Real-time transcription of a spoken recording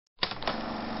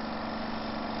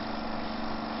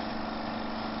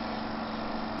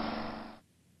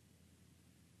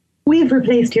we've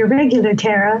replaced your regular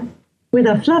Tara with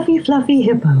a fluffy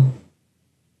hippo.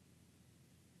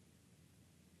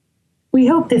 We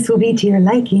hope this will be to your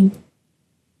liking.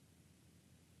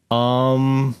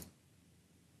 No.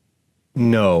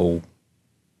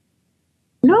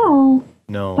 No.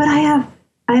 No. But I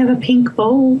have a pink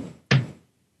bowl.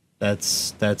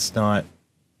 That's not.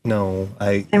 No,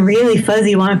 I'm really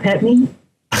fuzzy. Want to pet me?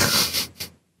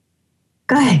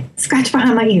 Go ahead. Scratch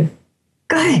behind my ear.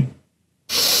 Go ahead.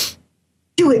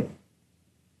 Do it.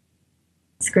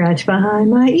 Scratch behind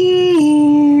my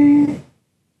ear.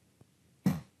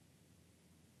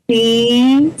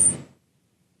 Please.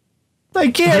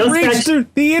 I can't reach through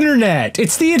the internet.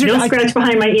 It's the internet. Don't scratch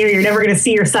behind my ear. You're never going to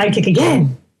see your sidekick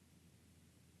again.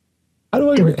 How do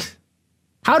I? Do it.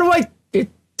 How do I?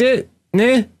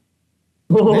 Nah.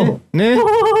 Oh. Nah.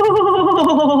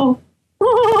 Oh.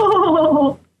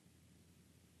 Oh.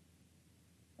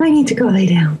 I need to go lay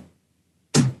down.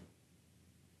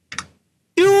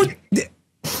 Dude.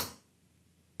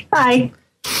 Bye.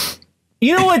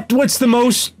 You know what's the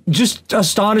most just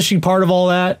astonishing part of all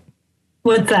that?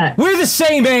 What's that? We're the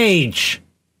same age.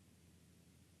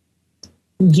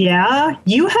 Yeah,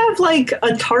 you have like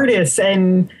a TARDIS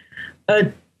and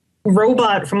a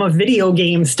robot from a video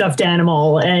game stuffed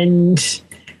animal and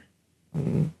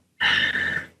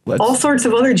all sorts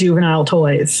of other juvenile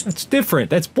toys. That's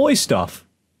different. That's boy stuff.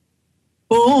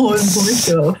 Oh, it's boy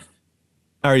stuff.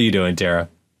 How are you doing, Tara?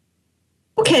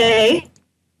 Okay.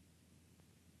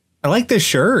 I like this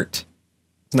shirt.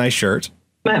 It's a nice shirt.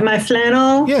 My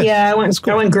flannel? Yeah, I went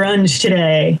grunge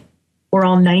today. We're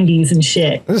all 90s and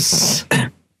shit.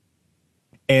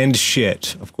 And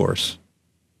shit, of course.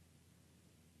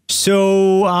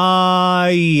 So,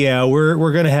 yeah,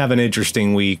 we're gonna have an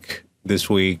interesting week this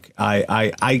week.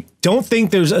 I don't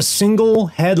think there's a single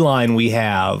headline we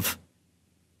have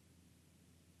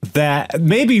that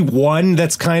maybe one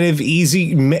that's kind of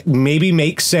easy, maybe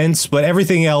makes sense, but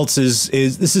everything else is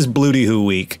this is Blooty Who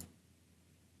week.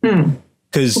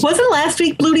 Because wasn't last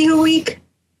week Blooty Who week?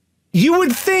 You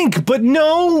would think, but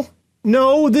no.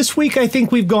 This week I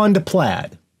think we've gone to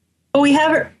plaid. Oh, we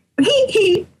have it.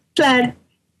 Plaid.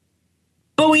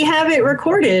 But we have it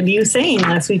recorded. You saying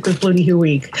last week was Blooty Who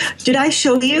week. Did I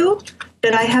show you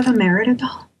that I have a Merida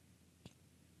doll?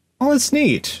 Oh, that's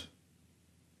neat.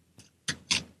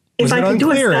 If I could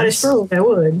do a Scottish Rogue, I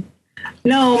would.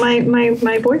 No,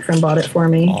 my boyfriend bought it for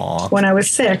me when I was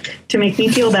sick to make me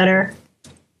feel better.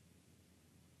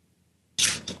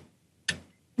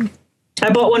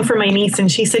 I bought one for my niece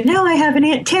and she said, now I have an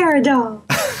Aunt Tara doll.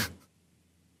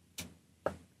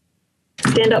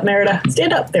 Stand up, Merida.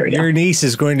 Stand up. There we go. Your niece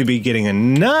is going to be getting a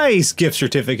nice gift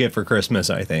certificate for Christmas,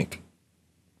 I think.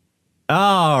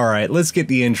 All right, let's get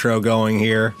the intro going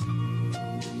here.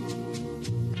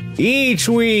 Each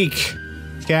week,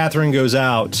 Catherine goes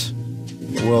out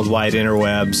the worldwide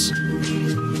interwebs,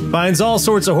 finds all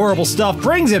sorts of horrible stuff,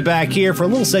 brings it back here for a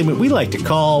little segment we like to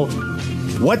call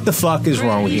What the Fuck is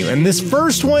Wrong with You? And this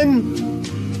first one,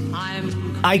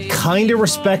 I kind of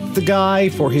respect the guy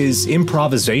for his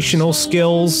improvisational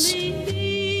skills.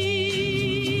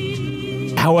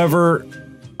 However,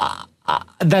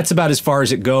 that's about as far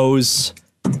as it goes.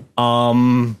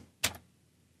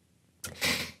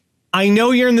 I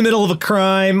know you're in the middle of a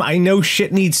crime. I know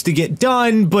shit needs to get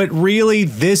done, but really,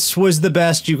 this was the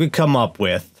best you could come up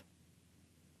with.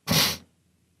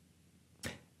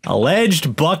 Alleged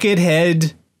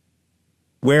buckethead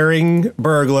wearing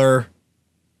burglar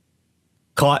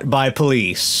caught by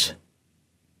police.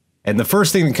 And the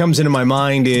first thing that comes into my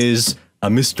mind is a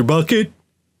Mr. Bucket.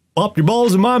 Pop your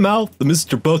balls in my mouth, the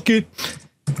Mr. Bucket.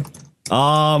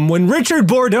 When Richard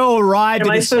Bordeaux arrived...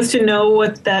 Am I supposed to know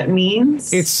what that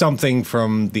means? It's something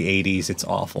from the 80s. It's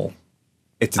awful.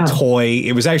 It's a toy.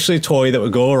 It was actually a toy that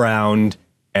would go around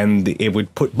and it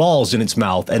would put balls in its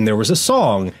mouth. And there was a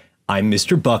song, I'm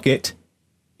Mr. Bucket,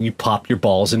 you pop your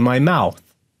balls in my mouth.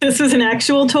 This was an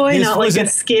actual toy, not like a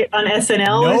skit on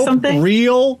SNL or something?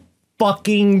 Real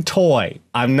fucking toy.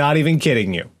 I'm not even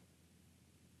kidding you.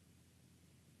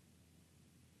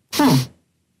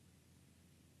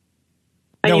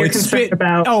 And you're concerned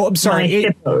about I'm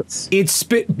sorry. It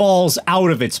spit balls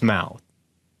out of its mouth,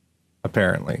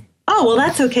 apparently. Oh, well,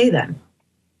 that's okay then.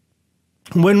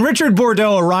 When Richard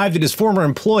Bordeaux arrived at his former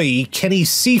employee, Kenny's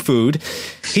Seafood,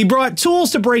 he brought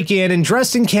tools to break in and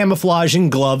dressed in camouflage and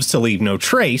gloves to leave no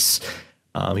trace.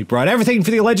 He brought everything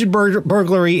for the alleged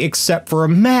burglary except for a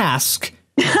mask.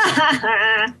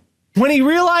 When he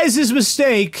realized his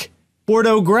mistake,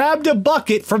 Bordeaux grabbed a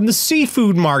bucket from the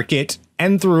seafood market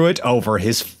and threw it over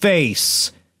his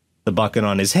face. The bucket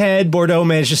on his head, Bordeaux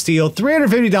managed to steal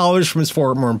 $350 from his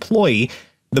former employee.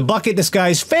 The bucket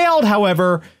disguise failed,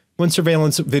 however, when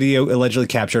surveillance video allegedly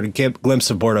captured a glimpse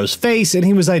of Bordeaux's face, and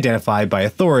he was identified by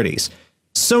authorities.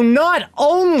 So not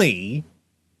only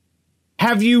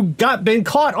have you been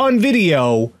caught on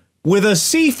video with a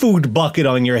seafood bucket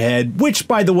on your head, which,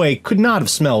 by the way, could not have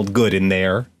smelled good in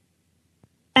there.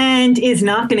 And is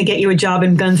not going to get you a job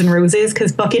in Guns N' Roses,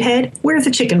 because Buckethead, where's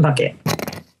the chicken bucket?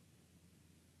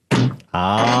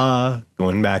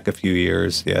 Going back a few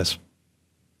years, yes.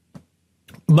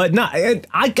 But not,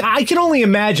 I can only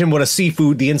imagine what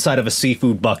the inside of a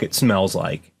seafood bucket smells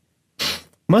like.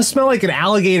 Must smell like an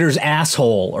alligator's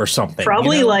asshole or something.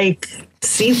 Probably like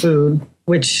seafood,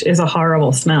 which is a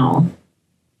horrible smell.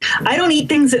 I don't eat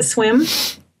things that swim.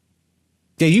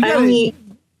 Yeah, I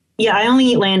only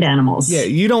eat land animals. Yeah,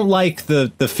 you don't like the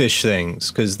fish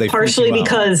things because they partially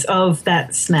because of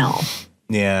that smell.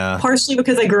 Yeah. Partially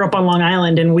because I grew up on Long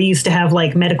Island and we used to have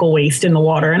like medical waste in the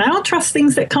water, and I don't trust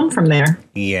things that come from there.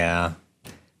 Yeah.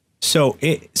 So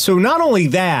not only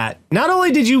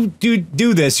did you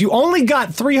do this, you only got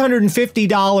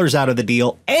 $350 out of the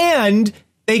deal, and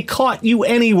they caught you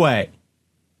anyway.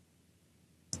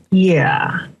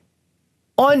 Yeah.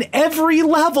 On every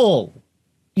level,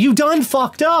 you done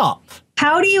fucked up.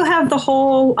 How do you have the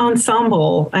whole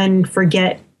ensemble and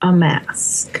forget a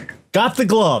mask? Got the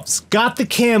gloves, got the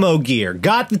camo gear,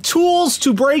 got the tools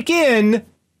to break in,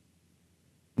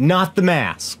 not the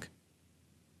mask.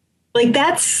 Like,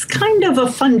 that's kind of a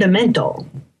fundamental.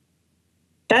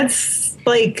 That's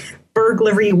like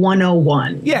burglary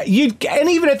 101. Yeah, and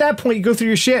even at that point, you go through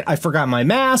your shit. I forgot my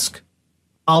mask.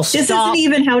 This isn't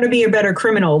even how to be a better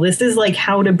criminal. This is like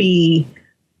how to be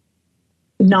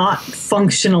not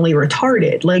functionally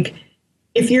retarded. Like,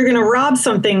 if you're going to rob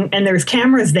something and there's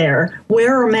cameras there,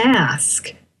 wear a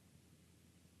mask.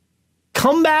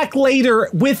 Come back later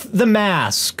with the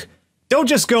mask. Don't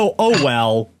just go, oh,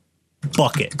 well,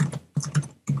 bucket.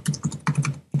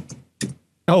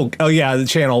 Oh yeah, the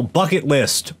channel, bucket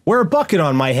list. Wear a bucket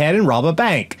on my head and rob a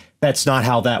bank. That's not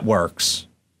how that works.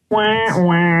 It's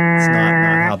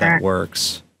not how that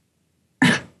works.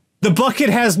 The bucket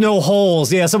has no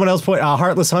holes. Yeah, someone else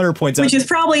Heartless Hunter points out. Which is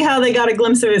probably how they got a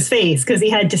glimpse of his face, because he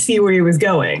had to see where he was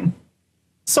going.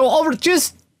 So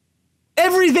just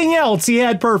everything else he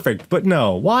had perfect, but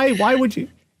no. Why would you?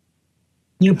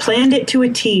 You planned it to a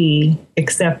T,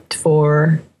 except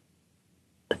for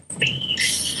the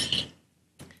face.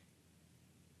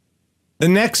 The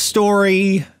next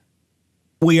story,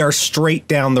 we are straight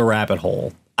down the rabbit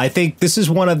hole. I think this is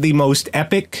one of the most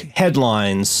epic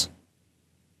headlines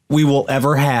we will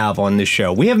ever have on this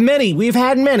show. We've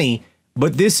had many,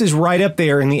 but this is right up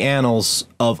there in the annals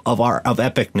of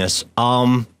epicness.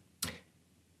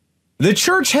 The Catholic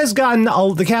Church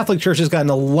has gotten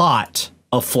a lot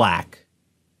of flack.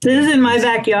 This is in my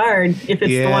backyard, if it's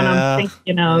the one I'm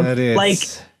thinking of. Like,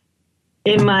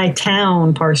 in my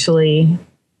town, partially.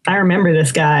 I remember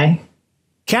this guy.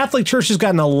 Catholic Church has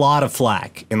gotten a lot of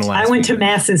flack in the last I went to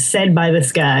masses said by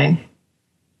this guy.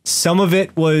 Some of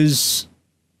it was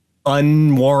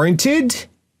unwarranted,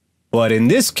 but in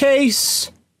this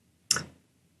case,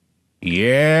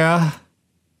 yeah.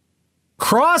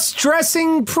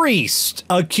 Cross-dressing priest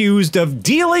accused of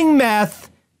dealing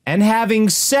meth and having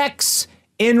sex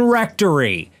in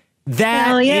rectory.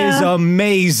 That is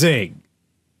amazing.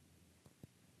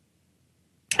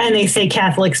 And they say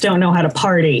Catholics don't know how to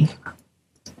party.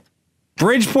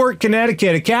 Bridgeport,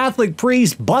 Connecticut, a Catholic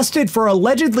priest busted for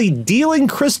allegedly dealing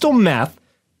crystal meth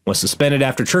was suspended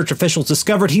after church officials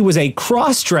discovered he was a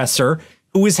cross-dresser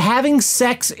who was having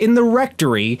sex in the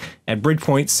rectory at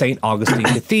Bridgeport St. Augustine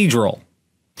Cathedral.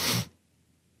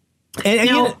 And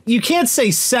now, you can't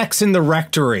say sex in the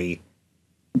rectory.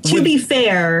 To be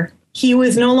fair, he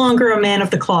was no longer a man of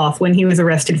the cloth when he was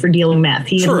arrested for dealing meth.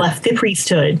 He had left the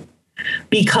priesthood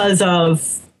because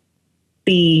of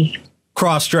the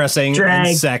cross-dressing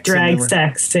and sex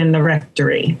sex in the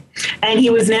rectory. And he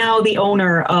was now the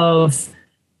owner of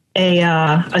a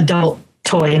adult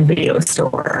toy and video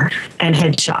store and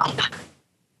head shop.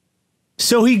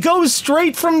 So he goes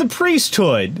straight from the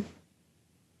priesthood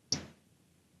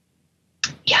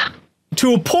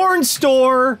to a porn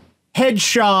store, head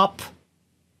shop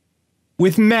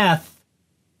with meth.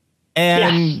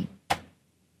 And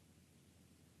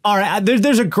all right,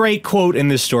 there's a great quote in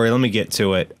this story. Let me get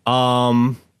to it.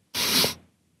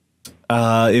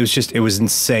 It was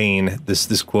insane.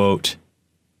 This quote.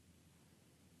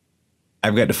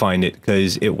 I've got to find it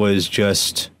because it was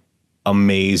just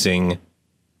amazing.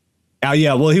 Oh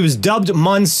yeah, well, he was dubbed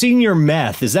Monsignor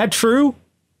Meth. Is that true?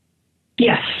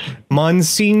 Yes.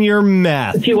 Monsignor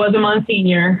Meth. He was a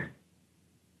Monsignor.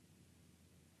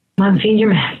 Monsignor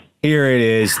Meth. Here it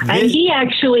is. And he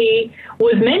actually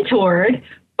was mentored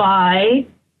by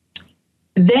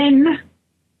Bishop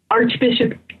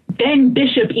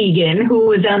Egan, who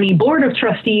was on the board of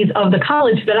trustees of the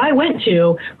college that I went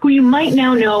to, who you might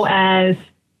now know as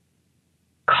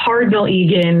Cardinal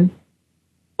Egan,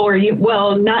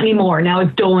 well, not anymore. Now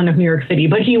it's Dolan of New York City,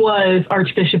 but he was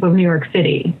Archbishop of New York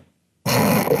City.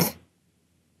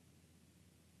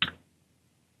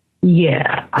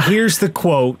 Yeah. Here's the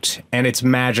quote, and it's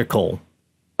magical.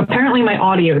 Apparently my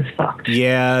audio sucked.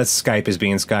 Yeah, Skype is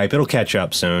being Skype. It'll catch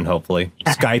up soon, hopefully.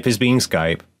 Skype is being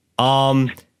Skype.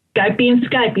 Skype being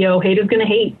Skype, yo. Haters gonna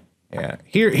hate. Yeah.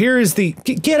 Here is the...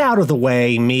 Get out of the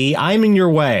way, me. I'm in your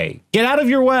way. Get out of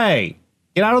your way.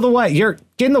 Get out of the way. You're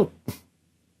getting the...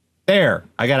 There.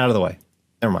 I got out of the way.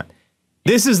 Never mind.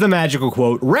 This is the magical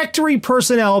quote. Rectory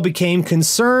personnel became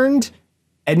concerned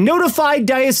and notified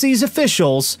diocese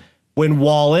officials when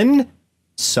Wallen,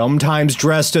 sometimes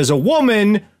dressed as a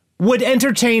woman, would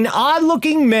entertain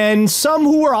odd-looking men, some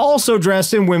who were also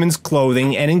dressed in women's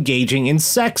clothing and engaging in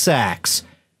sex acts.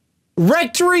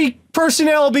 Rectory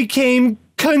personnel became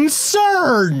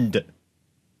concerned.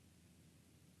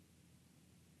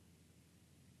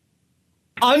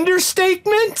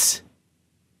 Understatement?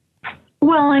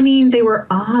 Well, I mean, they were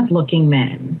odd-looking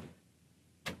men.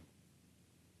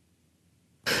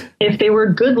 If they were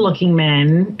good-looking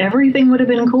men, everything would have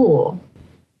been cool.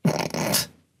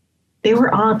 They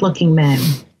were odd-looking men.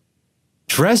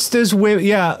 Dressed as women,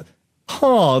 yeah.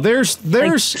 Oh, there's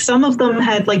like, some of them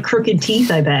had like crooked teeth,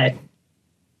 I bet.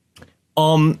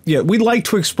 Yeah, we'd like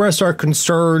to express our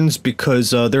concerns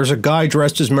because there's a guy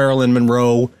dressed as Marilyn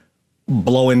Monroe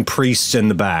blowing priests in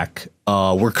the back.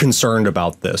 We're concerned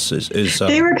about this.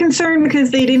 They were concerned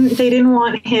because they didn't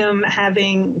want him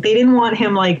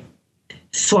like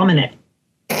slumming it.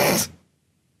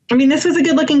 I mean, this was a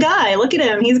good-looking guy. Look at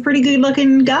him. He's a pretty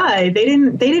good-looking guy. They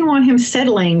didn't want him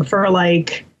settling for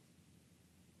like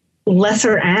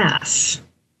lesser ass.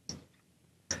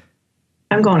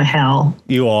 I'm going to hell.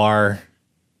 You are.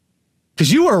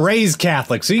 Because you were raised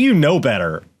Catholic, so you know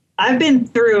better. I've been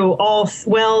through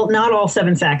not all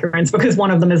 7 sacraments, because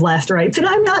one of them is last rites, and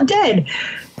I'm not dead.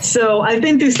 So I've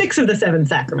been through 6 of the 7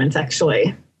 sacraments,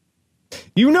 actually.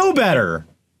 You know better.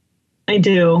 I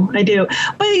do.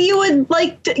 But you would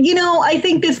like to, I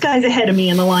think this guy's ahead of me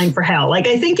in the line for hell. Like,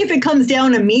 I think if it comes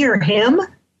down to me or him,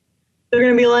 they're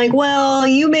going to be like, well,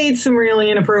 you made some really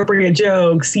inappropriate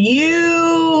jokes.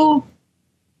 You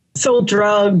sold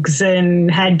drugs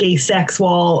and had gay sex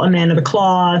while a man of the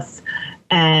cloth.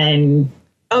 And,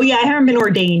 oh, yeah, I haven't been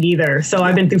ordained either. So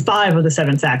I've been through 5 of the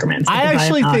 7 sacraments. I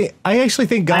actually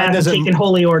think God doesn't... taken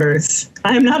holy orders.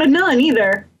 I am not a nun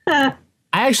either.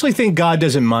 I actually think God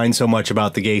doesn't mind so much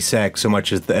about the gay sex so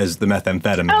much as the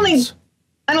methamphetamines.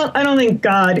 I don't think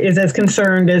God is as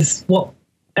concerned as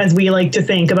we like to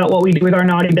think about what we do with our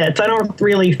naughty bits. I don't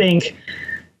really think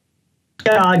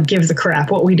God gives a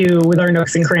crap what we do with our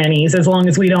nooks and crannies, as long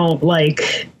as we don't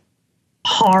like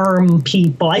harm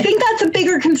people. I think that's a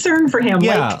bigger concern for him.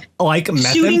 Yeah, like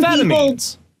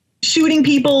methamphetamines. Shooting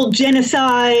people,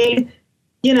 genocide,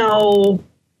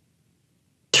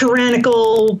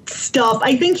 tyrannical stuff.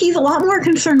 I think he's a lot more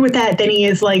concerned with that than he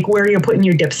is like where you're putting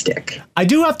your dipstick. I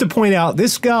do have to point out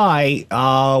this guy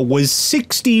was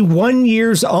 61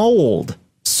 years old.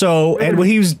 So, and when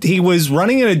he was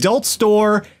running an adult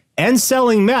store and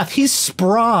selling meth. He's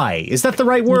spry. Is that the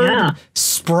right word? Yeah.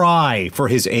 Spry for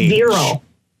his age.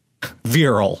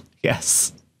 Virile.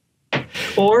 Yes.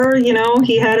 Or,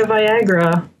 he had a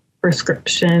Viagra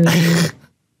prescription.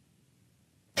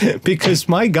 Because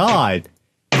my God,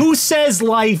 who says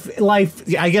life,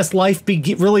 I guess life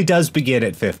really does begin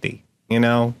at 50,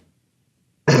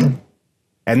 And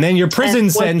then your prison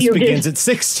sentence begins at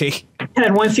 60.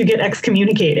 And once you get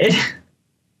excommunicated.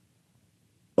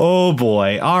 Oh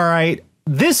boy. All right.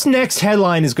 This next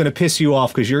headline is going to piss you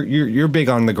off because you're big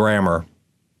on the grammar.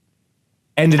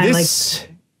 And this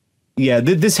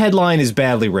headline is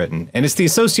badly written, and it's the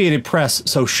Associated Press,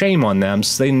 so shame on them.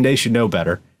 So they should know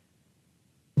better.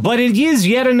 But it is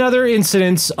yet another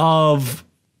incidence of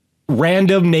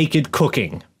random naked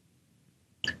cooking.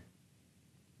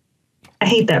 I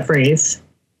hate that phrase.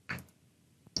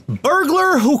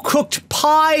 Burglar who cooked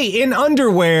pie in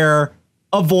underwear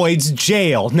avoids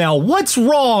jail. Now, what's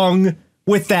wrong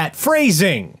with that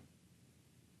phrasing?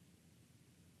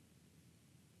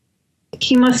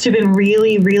 He must have been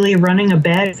really, really running a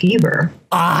bad fever.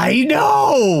 I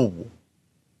know!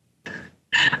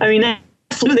 I mean, that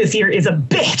flu this year is a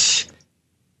bitch.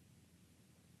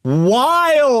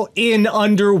 While in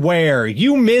underwear.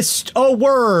 You missed a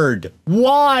word.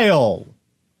 While.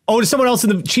 Oh, someone else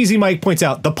in the Cheesy Mike points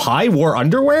out, the pie wore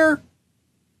underwear?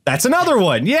 That's another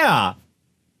one, yeah.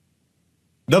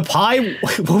 The pie,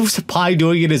 what was the pie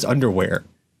doing in his underwear?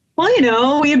 Well, you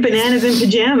know, we had bananas in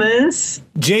pajamas.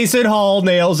 Jason Hall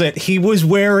nails it. He was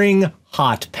wearing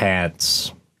hot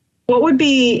pants. What would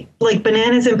be like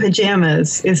bananas in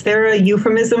pajamas? Is there a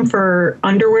euphemism for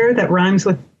underwear that rhymes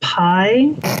with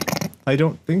pie? I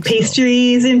don't think so.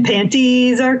 Pastries and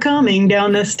panties are coming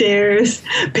down the stairs.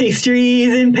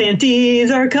 Pastries and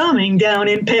panties are coming down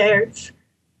in pairs.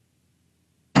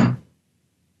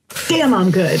 Damn, I'm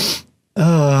good.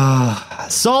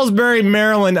 Salisbury,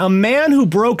 Maryland. A man who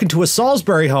broke into a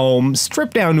Salisbury home,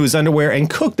 stripped down to his underwear, and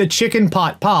cooked a chicken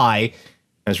pot pie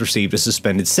has received a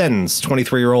suspended sentence.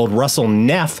 23-year-old Russell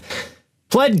Neff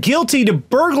pled guilty to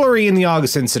burglary in the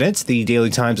August incident. The Daily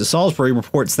Times of Salisbury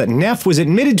reports that Neff was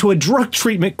admitted to a drug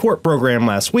treatment court program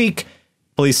last week.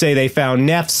 Police say they found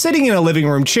Neff sitting in a living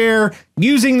room chair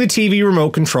using the TV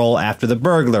remote control after the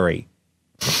burglary.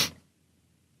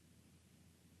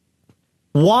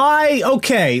 Why?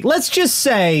 Okay, let's just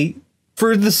say,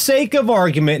 for the sake of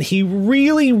argument, he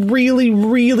really, really,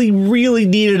 really, really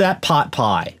needed that pot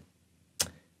pie.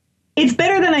 It's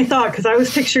better than I thought, because I was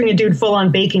picturing a dude full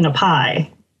on baking a pie.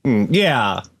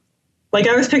 Yeah. Like,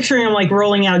 I was picturing him, like,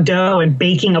 rolling out dough and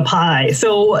baking a pie.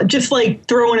 So just, like,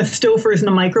 throwing a Stouffer's in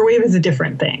the microwave is a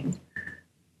different thing.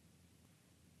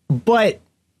 But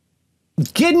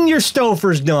getting your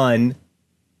Stouffer's done,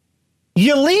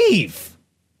 you leave.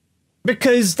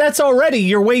 Because that's already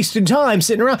you're wasting time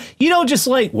sitting around. You don't just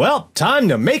like, well, time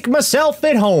to make myself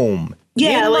at home.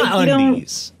 Yeah, in like my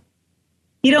undies.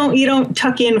 You don't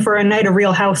tuck in for a night of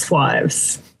Real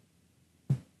Housewives.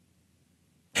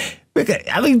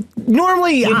 I mean,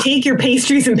 normally you take your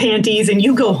pastries and panties and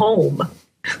you go home.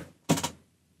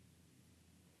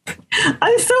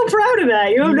 I'm so proud of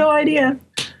that. You have no idea.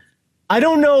 I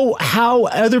don't know how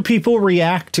other people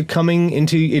react to coming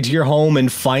into your home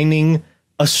and finding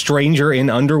a stranger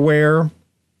in underwear.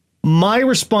 My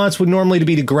response would normally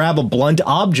be to grab a blunt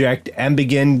object and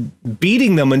begin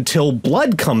beating them until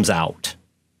blood comes out.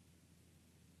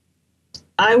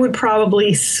 I would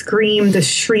probably scream the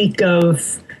shriek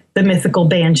of the mythical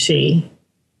banshee.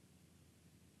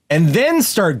 And then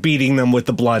start beating them with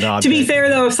the blunt object. To be fair,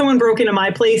 though, if someone broke into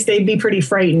my place, they'd be pretty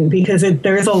frightened because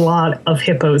there's a lot of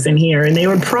hippos in here. And they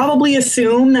would probably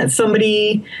assume that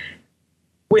somebody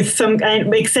with some,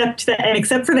 except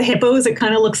for the hippos, it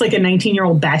kind of looks like a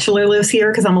 19-year-old bachelor lives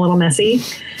here because I'm a little messy.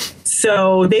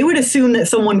 So they would assume that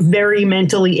someone very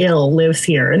mentally ill lives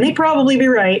here. And they'd probably be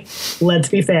right. Let's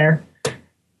be fair.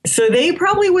 So they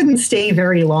probably wouldn't stay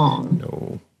very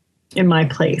long in my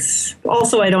place.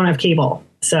 Also, I don't have cable.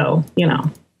 So, you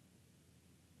know.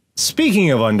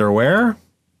 Speaking of underwear,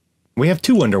 we have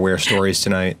two underwear stories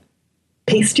tonight.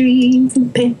 Pastries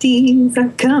and panties are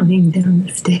coming down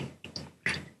the stairs.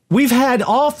 We've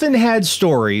often had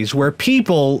stories where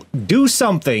people do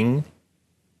something,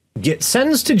 get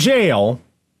sentenced to jail,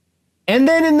 and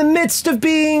then in the midst of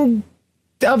the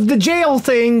jail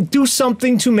thing, do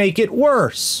something to make it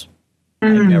worse.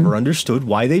 I've never understood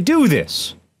why they do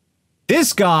this.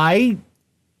 This guy,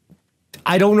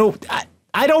 I don't know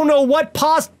what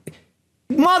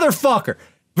motherfucker.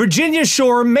 Virginia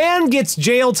Shore man gets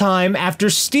jail time after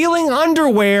stealing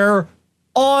underwear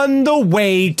on the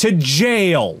way to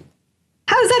jail.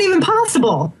 How is that even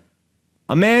possible?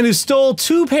 A man who stole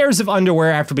 2 pairs of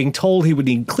underwear after being told he would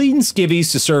need clean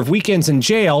skivvies to serve weekends in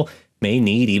jail may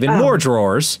need even more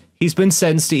drawers. He's been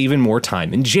sentenced to even more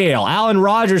time in jail. Alan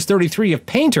Rogers, 33, of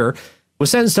Painter,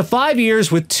 was sentenced to 5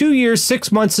 years with 2 years,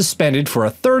 6 months suspended for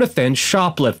a third offense,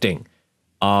 shoplifting.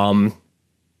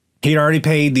 He'd already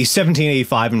paid the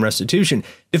 $17.85 in restitution.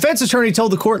 Defense attorney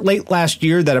told the court late last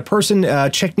year that a person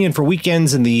checking in for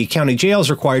weekends in the county jail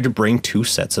is required to bring 2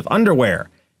 sets of underwear.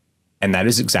 And that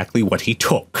is exactly what he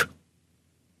took.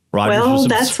 Well,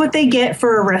 that's what they get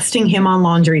for arresting him on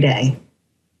Laundry Day.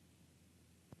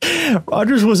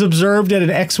 Rogers was observed at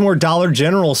an Exmoor Dollar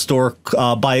General store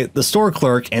by the store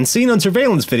clerk and seen on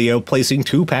surveillance video placing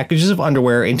 2 packages of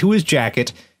underwear into his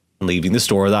jacket and leaving the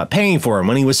store without paying for them.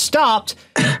 When he was stopped,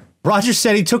 Rogers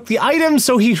said he took the items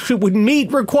so he would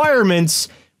meet requirements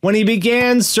when he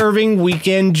began serving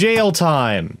weekend jail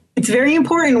time. It's very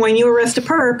important when you arrest a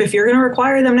perp, if you're going to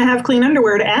require them to have clean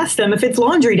underwear, to ask them if it's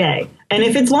laundry day. And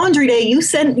if it's laundry day,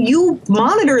 you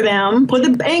monitor them, put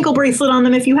the ankle bracelet on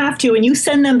them if you have to, and you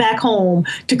send them back home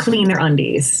to clean their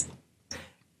undies.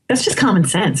 That's just common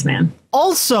sense, man.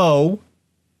 Also,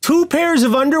 2 pairs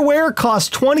of underwear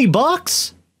cost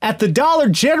 $20 at the Dollar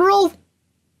General?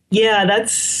 Yeah,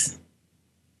 that's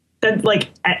That like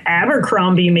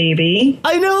Abercrombie, maybe.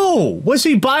 I know. Was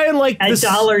he buying like at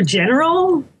Dollar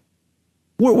General?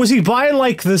 Was he buying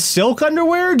like the silk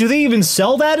underwear? Do they even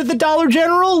sell that at the Dollar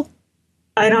General?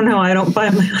 I don't know. I don't buy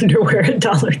my underwear at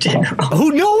Dollar General.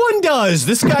 Who? No one does.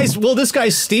 This guy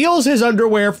steals his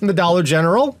underwear from the Dollar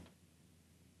General.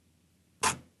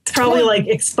 It's probably like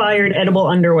expired edible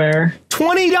underwear.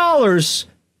 $20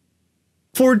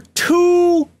 for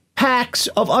 2 packs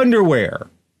of underwear.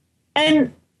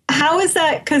 And how is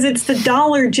that? Because it's the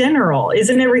Dollar General.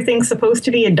 Isn't everything supposed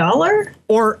to be $1?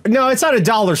 Or no, it's not a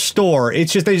dollar store.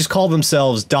 It's just they just call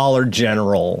themselves Dollar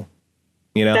General.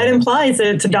 You know, that implies that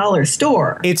it's a dollar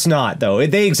store. It's not, though.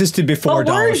 They existed before but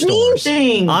dollar words stores.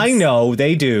 Mean things. I know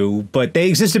they do, but they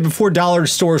existed before dollar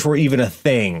stores were even a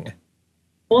thing.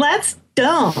 Well, that's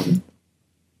dumb.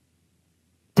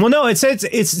 Well, no,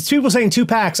 it's people saying 2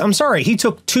 packs. I'm sorry, he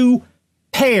took 2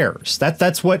 pairs.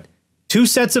 That's what 2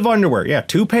 sets of underwear. Yeah,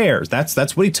 2 pairs.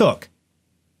 That's what he took.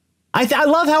 I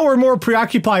love how we're more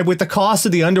preoccupied with the cost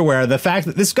of the underwear. The fact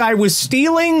that this guy was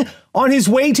stealing on his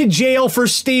way to jail for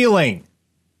stealing.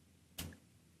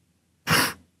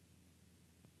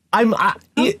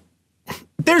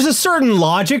 There's a certain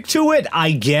logic to it,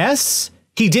 I guess.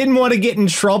 He didn't want to get in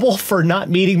trouble for not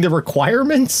meeting the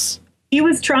requirements. He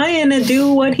was trying to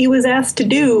do what he was asked to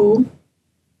do.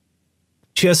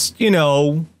 Just, you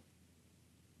know.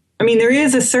 I mean, there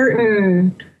is a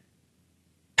certain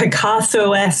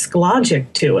Picasso-esque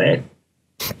logic to it.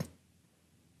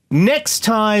 Next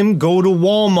time, go to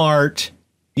Walmart.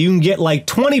 You can get like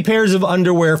 20 pairs of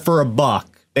underwear for $1.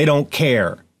 They don't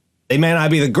care. They may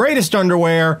not be the greatest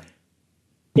underwear.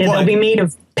 Yeah, they'll be made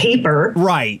of paper.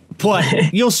 Right,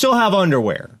 but you'll still have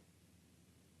underwear.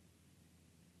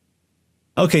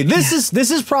 Okay, this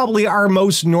is probably our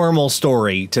most normal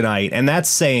story tonight, and that's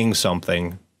saying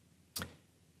something.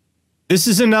 This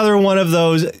is another one of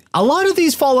those. A lot of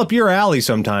these fall up your alley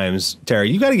sometimes, Tara.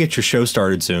 You got to get your show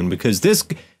started soon because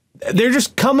they're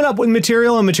just coming up with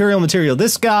material and material.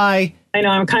 This guy. I know.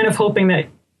 I'm kind of hoping that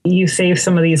you save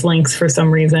some of these links for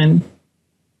some reason,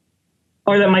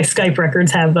 or that my Skype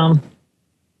records have them.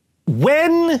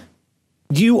 When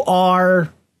you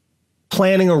are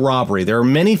planning a robbery, there are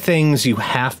many things you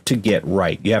have to get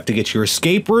right. You have to get your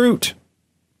escape route.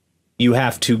 You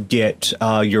have to get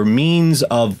your means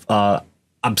of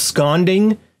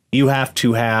absconding. You have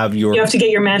to have your... You have to get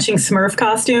your matching Smurf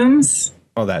costumes.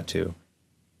 Oh, that too.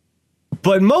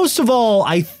 But most of all,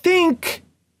 I think,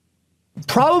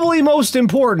 probably most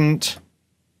important,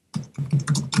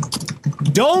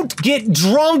 don't get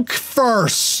drunk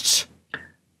first.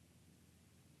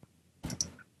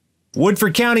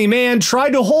 Woodford County man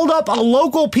tried to hold up a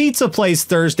local pizza place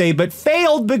Thursday, but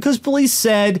failed because police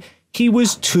said he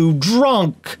was too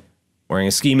drunk. Wearing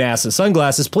a ski mask and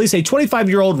sunglasses, police say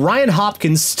 25-year-old Ryan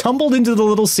Hopkins stumbled into the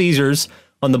Little Caesars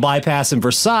on the bypass in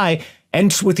Versailles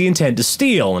and with the intent to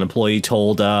steal. An employee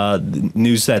told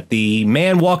news that the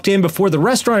man walked in before the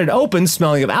restaurant had opened,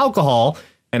 smelling of alcohol,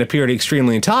 and appeared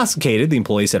extremely intoxicated. The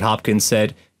employee said Hopkins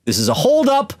said, "This is a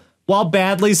holdup," while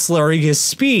badly slurring his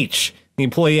speech. The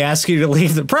employee asked you to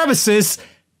leave the premises,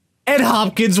 and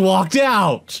Hopkins walked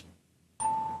out.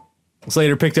 He was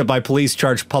later picked up by police,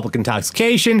 charged with public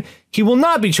intoxication. He will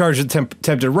not be charged with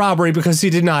attempted robbery because he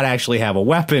did not actually have a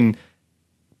weapon.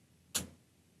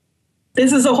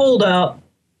 This is a holdup.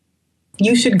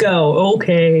 You should go.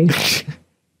 Okay.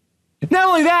 Not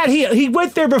only that, he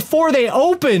went there before they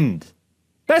opened.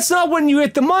 That's not when you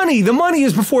get the money. The money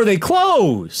is before they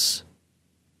close.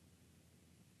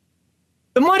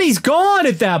 The money's gone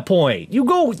at that point. You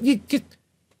go...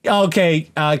 okay,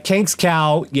 Kank's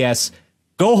cow, yes.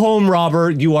 Go home, Robber.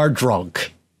 You are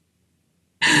drunk.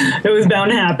 It was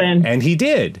bound to happen. And he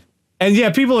did. And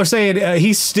yeah, people are saying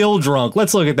he's still drunk.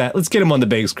 Let's look at that. Let's get him on the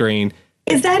big screen.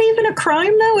 Is that even a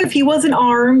crime, though, if he wasn't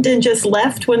armed and just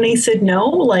left when they said no?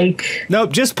 Like...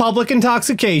 Nope, just public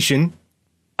intoxication.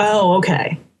 Oh,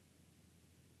 okay.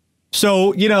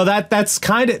 So, you know, that's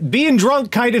kind of... Being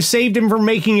drunk kind of saved him from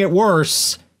making it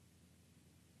worse.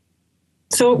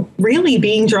 So, really,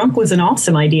 being drunk was an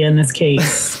awesome idea in this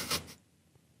case.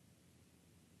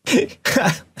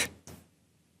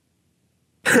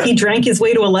 He drank his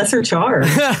way to a lesser charge.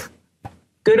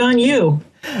 Good on you.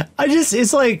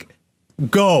 It's like,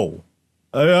 go.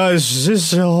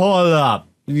 Just hold up.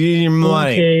 Give your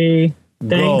money. Okay.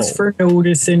 Thanks for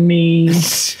noticing me.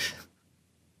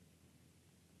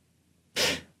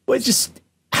 But just,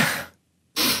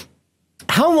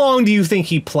 how long do you think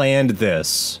he planned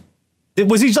this?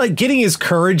 Was he like getting his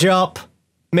courage up?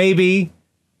 Maybe.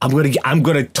 I'm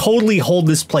gonna totally hold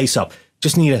this place up.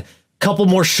 Just need a couple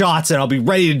more shots and I'll be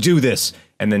ready to do this.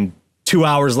 And then 2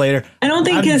 hours later. I don't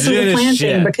think this was a plan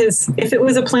thing, because if it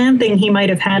was a plan thing, he might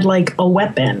have had like a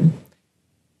weapon.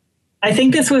 I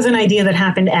think this was an idea that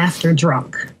happened after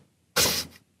drunk.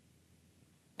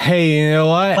 Hey, you know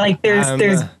what? Like there's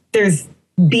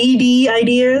BD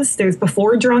ideas, there's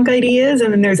before drunk ideas,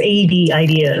 and then there's AD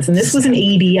ideas. And this was an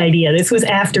AD idea. This was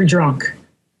after drunk.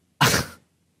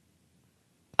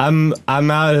 I'm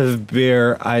out of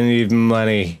beer. I need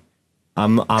money.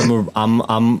 I'm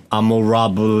a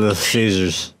rob the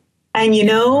Caesars. And you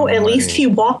know, at least he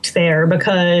walked there,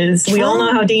 because we all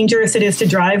know how dangerous it is to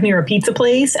drive near a pizza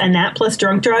place, and that plus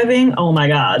drunk driving, oh my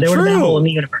God, there would have been a hole in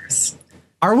the universe.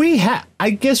 Are we? I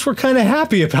guess we're kind of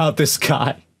happy about this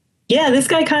guy. Yeah, this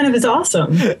guy kind of is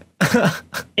awesome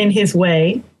in his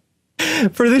way.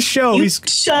 For this show, he's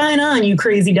shine on, you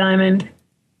crazy diamond.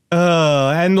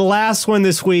 And the last one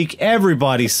this week,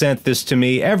 everybody sent this to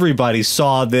me. Everybody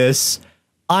saw this.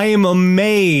 I am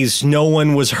amazed no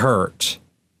one was hurt.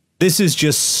 This is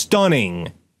just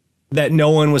stunning that no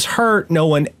one was hurt. No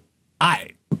one,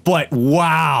 but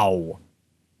wow.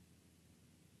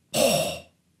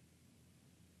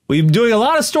 We've been doing a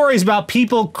lot of stories about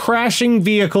people crashing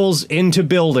vehicles into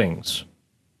buildings.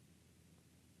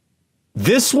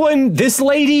 This one, this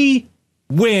lady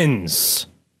wins.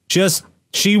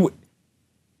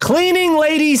 Cleaning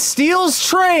lady steals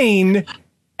train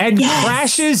and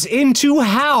crashes into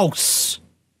house.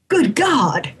 Good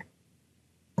God.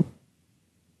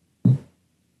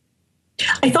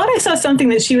 I thought I saw something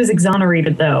that she was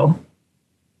exonerated, though.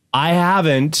 I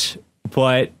haven't,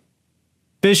 but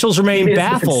officials remain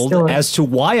baffled as to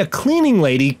why a cleaning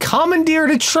lady commandeered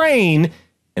a train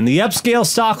in the upscale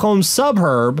Stockholm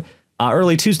suburb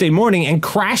early Tuesday morning and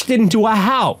crashed into a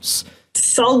house.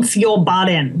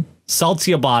 Saltsjöbaden.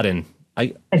 Saltsjöbaden.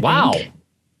 Wow.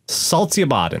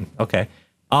 Saltsjöbaden. Okay.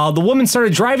 The woman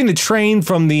started driving the train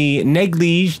from the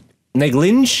Neglinge,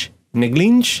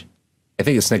 I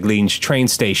think it's Neglinge train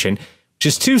station,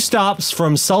 just 2 stops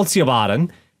from Saltsjöbaden,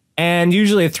 and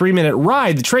usually a 3-minute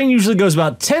ride. The train usually goes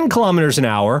about 10 kilometers an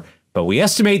hour, but we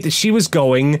estimate that she was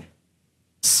going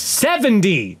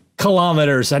 70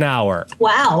 kilometers an hour.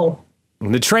 Wow.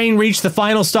 When the train reached the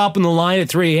final stop on the line at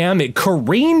 3 a.m., it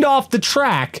careened off the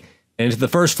track into the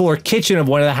first floor kitchen of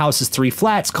one of the house's 3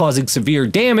 flats, causing severe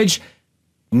damage.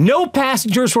 No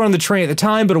passengers were on the train at the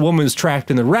time, but a woman was trapped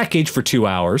in the wreckage for 2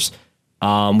 hours.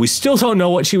 We still don't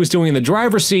know what she was doing in the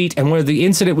driver's seat and whether the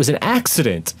incident was an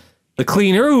accident. The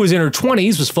cleaner, who was in her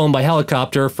 20s, was flown by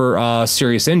helicopter for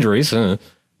serious injuries.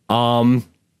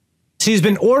 She's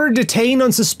been ordered detained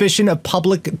on suspicion of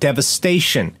public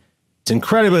devastation. It's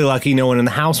incredibly lucky no one in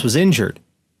the house was injured.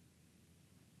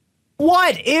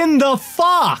 What in the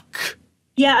fuck?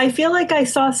 Yeah, I feel like I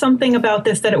saw something about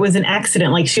this, that it was an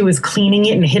accident, like she was cleaning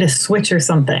it and hit a switch or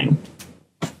something.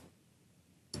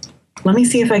 Let me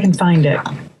see if I can find it.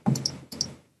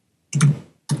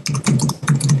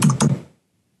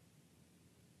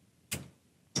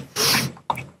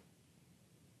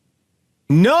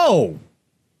 No.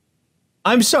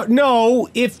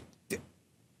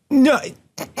 No,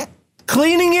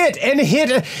 cleaning it and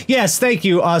hit yes, thank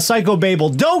you, Psycho Babel.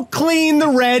 Don't clean the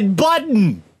red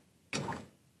button.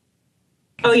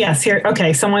 Oh, yes, here.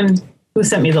 Okay, someone who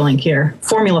sent me the link here.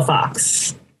 Formula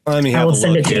Fox. Let me have I will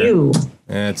send it to you.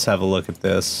 Let's have a look at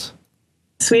this.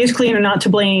 Swedish cleaner not to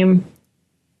blame.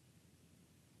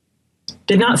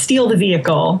 Did not steal the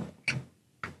vehicle.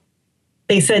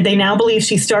 They said they now believe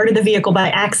she started the vehicle by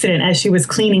accident as she was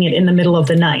cleaning it in the middle of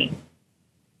the night.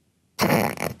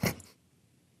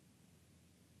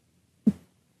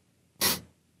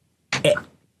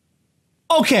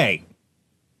 Okay.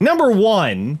 Number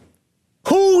one,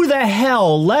 who the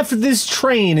hell left this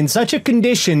train in such a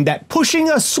condition that pushing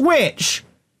a switch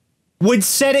would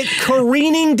set it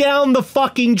careening down the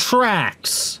fucking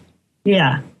tracks?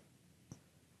 Yeah.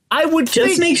 I would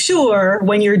just make sure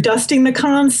when you're dusting the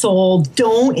console,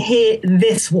 don't hit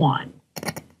this one.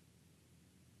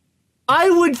 I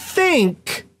would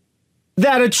think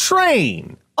that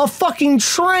a fucking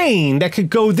train that could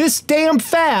go this damn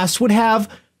fast would have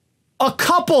a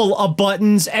couple of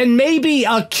buttons and maybe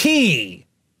a key.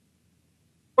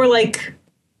 Or like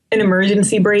an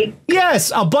emergency brake.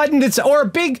 Yes, a button or a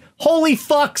big holy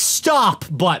fuck stop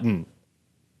button.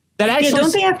 That actually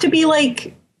don't they have to be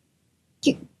like,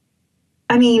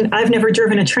 I mean, I've never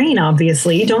driven a train,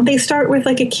 obviously. Don't they start with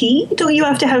like a key? Don't you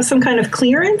have to have some kind of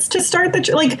clearance to start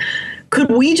the like?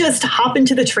 Could we just hop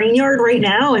into the train yard right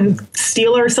now and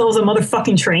steal ourselves a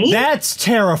motherfucking train? That's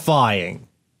terrifying.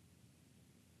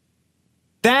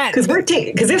 Because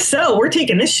if so, we're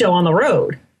taking this show on the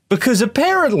road. Because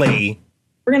apparently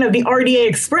we're gonna have the RDA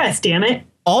Express. Damn it!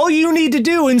 All you need to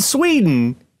do in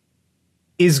Sweden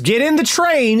is get in the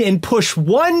train and push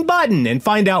one button and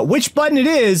find out which button it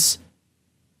is.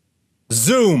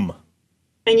 Zoom.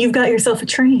 And you've got yourself a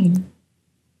train.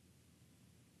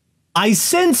 I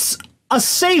sense a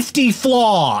safety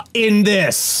flaw in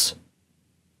this.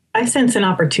 I sense an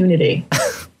opportunity.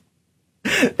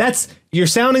 You're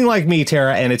sounding like me,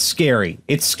 Tara, and it's scary.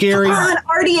 It's scary. Come on,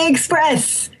 RDA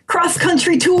Express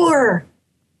cross-country tour.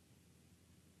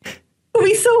 It'll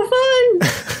be so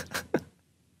fun.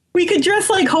 We could dress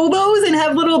like hobos and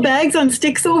have little bags on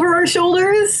sticks over our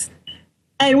shoulders.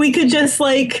 And we could just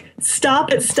like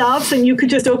stop at stops and you could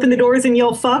just open the doors and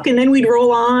yell fuck and then we'd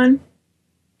roll on.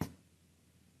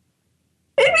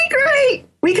 It'd be great.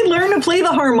 We could learn to play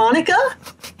the harmonica.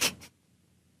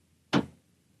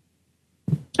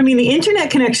 I mean, the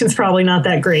internet connection's probably not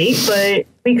that great, but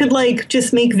we could like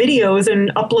just make videos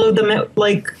and upload them at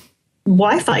like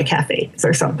Wi-Fi cafes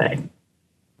or something.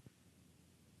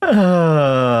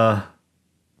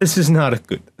 This is not a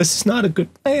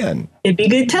good plan. It'd be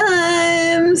good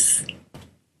times.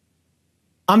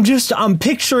 I'm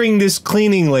picturing this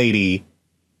cleaning lady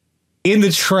in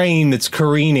the train that's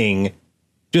careening,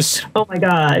 just oh my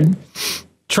God,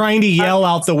 trying to yell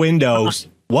out the windows.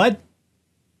 What?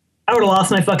 I would have lost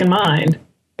my fucking mind.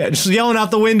 Yeah, just yelling out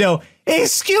the window.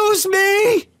 Excuse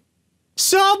me,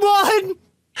 someone.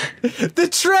 The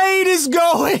train is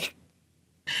going.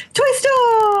 Toy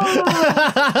Store!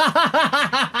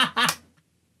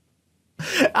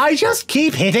 I just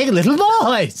keep hitting little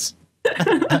boys.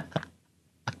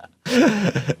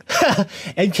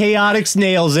 And Chaotix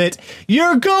nails it.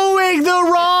 You're going the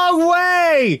wrong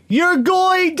way. You're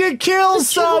going to kill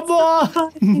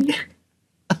someone.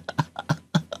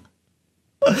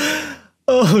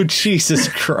 Oh, Jesus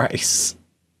Christ.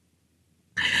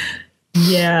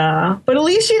 Yeah, but at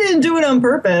least you didn't do it on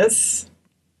purpose.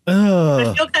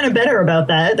 I feel kind of better about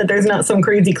that there's not some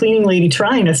crazy cleaning lady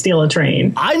trying to steal a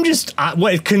train.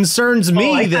 What concerns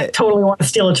me I totally want to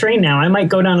steal a train now. I might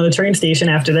go down to the train station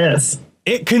after this.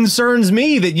 It concerns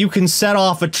me that you can set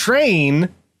off a train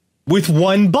with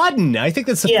one button. I think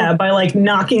that's by like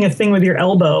knocking a thing with your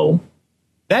elbow.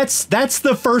 That's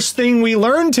the first thing we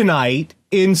learned tonight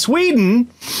in Sweden.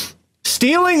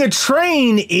 Stealing a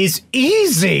train is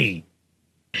easy.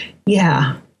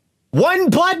 Yeah. One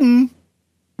button.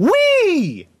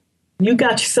 Whee! You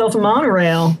got yourself a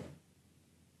monorail.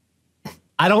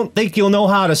 I don't think you'll know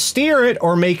how to steer it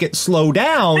or make it slow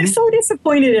down. I'm so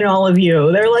disappointed in all of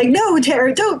you. They're like, no,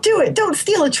 Tara, don't do it. Don't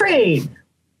steal a train.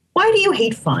 Why do you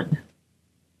hate fun?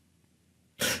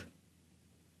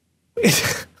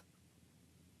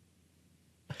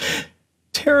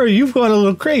 Tara, you've gone a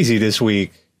little crazy this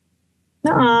week.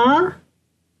 Nuh-uh.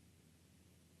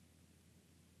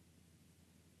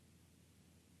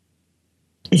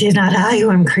 It is not I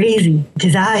who am crazy. It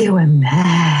is I who am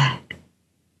mad.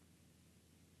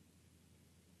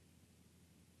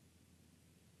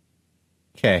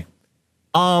 Okay.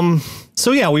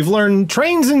 So yeah, we've learned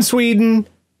trains in Sweden,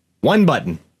 one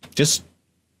button. Just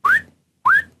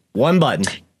one button.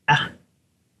 Yeah.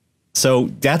 So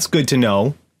that's good to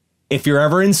know. If you're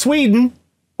ever in Sweden,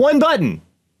 one button.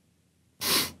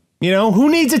 You know,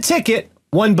 who needs a ticket?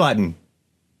 One button.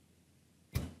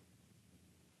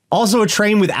 Also a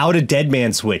train without a dead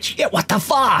man switch. Yeah, what the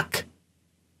fuck?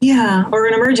 Yeah, or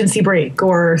an emergency brake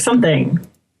or something.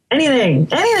 Anything.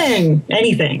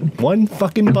 One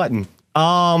fucking button.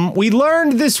 We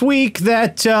learned this week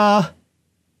that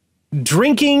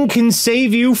drinking can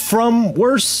save you from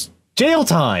worse jail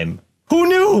time. Who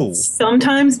knew?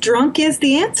 Sometimes drunk is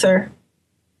the answer.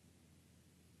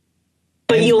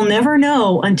 But you'll never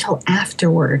know until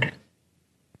afterward.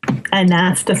 And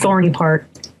that's the thorny part.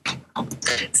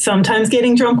 Sometimes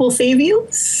getting drunk will save you.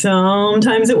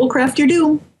 Sometimes it will craft your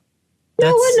doom.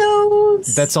 No one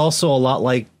knows. That's also a lot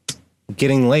like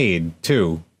getting laid,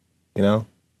 too. You know?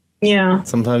 Yeah.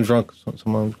 Sometimes drunk,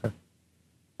 sometimes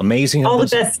amazing. All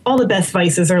the best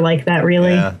vices are like that,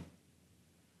 really. Yeah.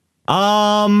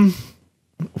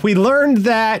 We learned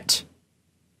that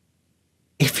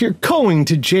if you're going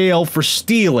to jail for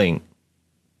stealing,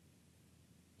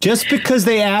 just because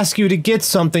they ask you to get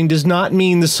something does not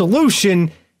mean the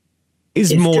solution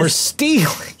is more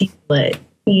stealing.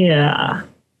 Yeah.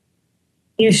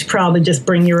 You should probably just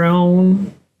bring your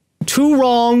own. Two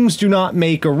wrongs do not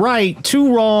make a right.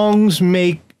 Two wrongs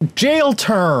make jail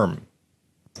term.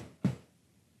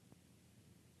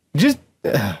 Just...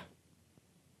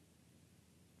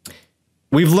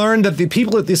 We've learned that the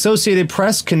people at the Associated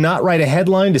Press cannot write a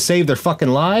headline to save their fucking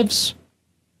lives.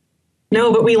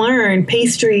 No, but we learned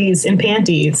pastries and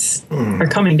panties are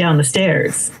coming down the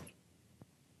stairs.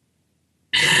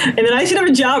 And then I should have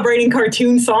a job writing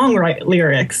cartoon song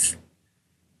lyrics.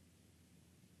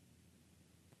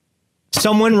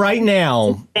 Someone right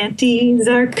now. Panties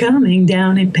are coming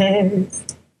down in pairs.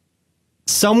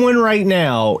 Someone right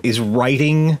now is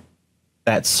writing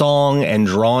that song and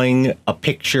drawing a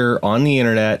picture on the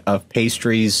internet of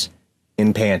pastries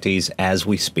in panties as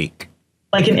we speak.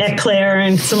 Like an eclair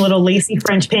and some little lacy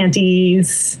French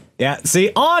panties. Yeah,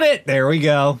 see, on it. There we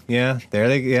go. Yeah, there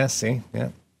they. Yeah, see, yeah.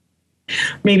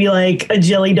 Maybe like a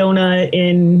jelly donut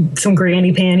in some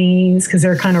granny panties because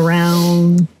they're kind of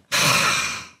round.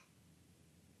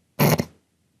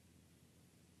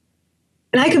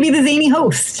 And I could be the zany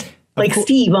host, like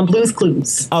Steve on Blue's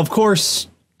Clues. Of course,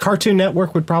 Cartoon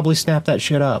Network would probably snap that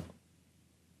shit up.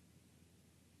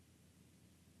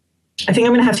 I think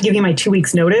I'm going to have to give you my 2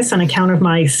 weeks notice on account of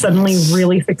my suddenly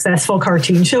really successful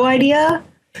cartoon show idea.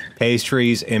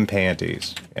 Pastries in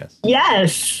panties. Yes.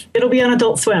 Yes. It'll be on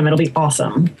Adult Swim. It'll be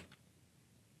awesome.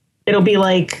 It'll be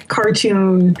like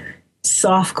cartoon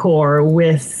softcore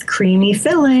with creamy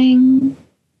filling.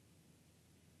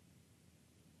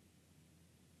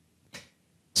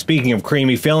 Speaking of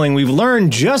creamy filling, we've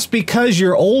learned just because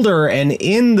you're older and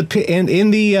in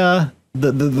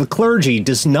the clergy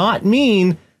does not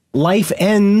mean life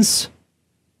ends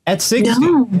at 60.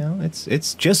 No. You know,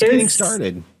 it's just getting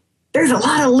started. There's a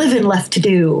lot of living left to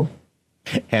do.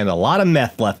 And a lot of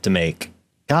meth left to make.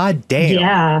 God damn.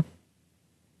 Yeah.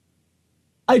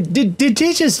 Did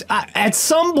they just at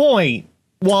some point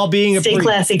while being Stay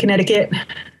classy, Connecticut.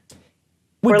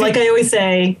 Or like I always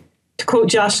say, to quote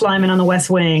Josh Lyman on The West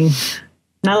Wing,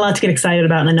 not a lot to get excited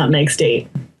about in the nutmeg state.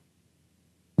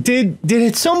 Did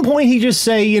at some point he just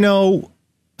say, you know,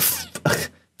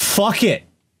 fuck it.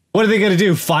 What are they going to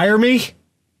do? Fire me?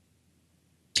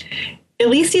 At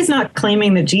least he's not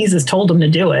claiming that Jesus told him to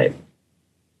do it.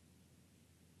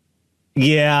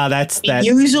 Yeah, that's that.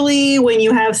 Usually when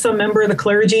you have some member of the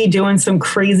clergy doing some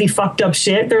crazy fucked up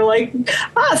shit, they're like,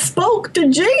 I spoke to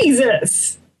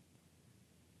Jesus.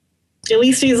 At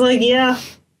least he's like, yeah.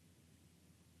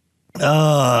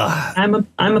 I'm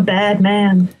a bad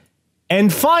man.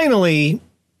 And finally,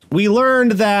 we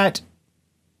learned that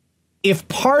if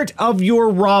part of your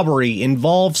robbery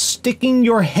involves sticking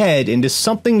your head into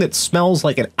something that smells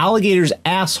like an alligator's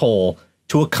asshole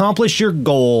to accomplish your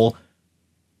goal,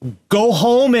 go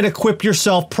home and equip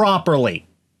yourself properly.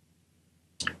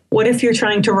 What if you're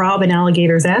trying to rob an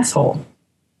alligator's asshole?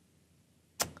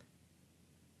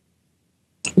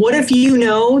 What if you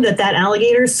know that that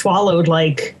alligator swallowed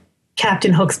like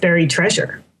Captain Hook's buried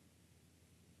treasure?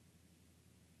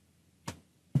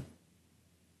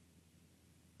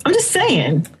 I'm just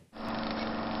saying.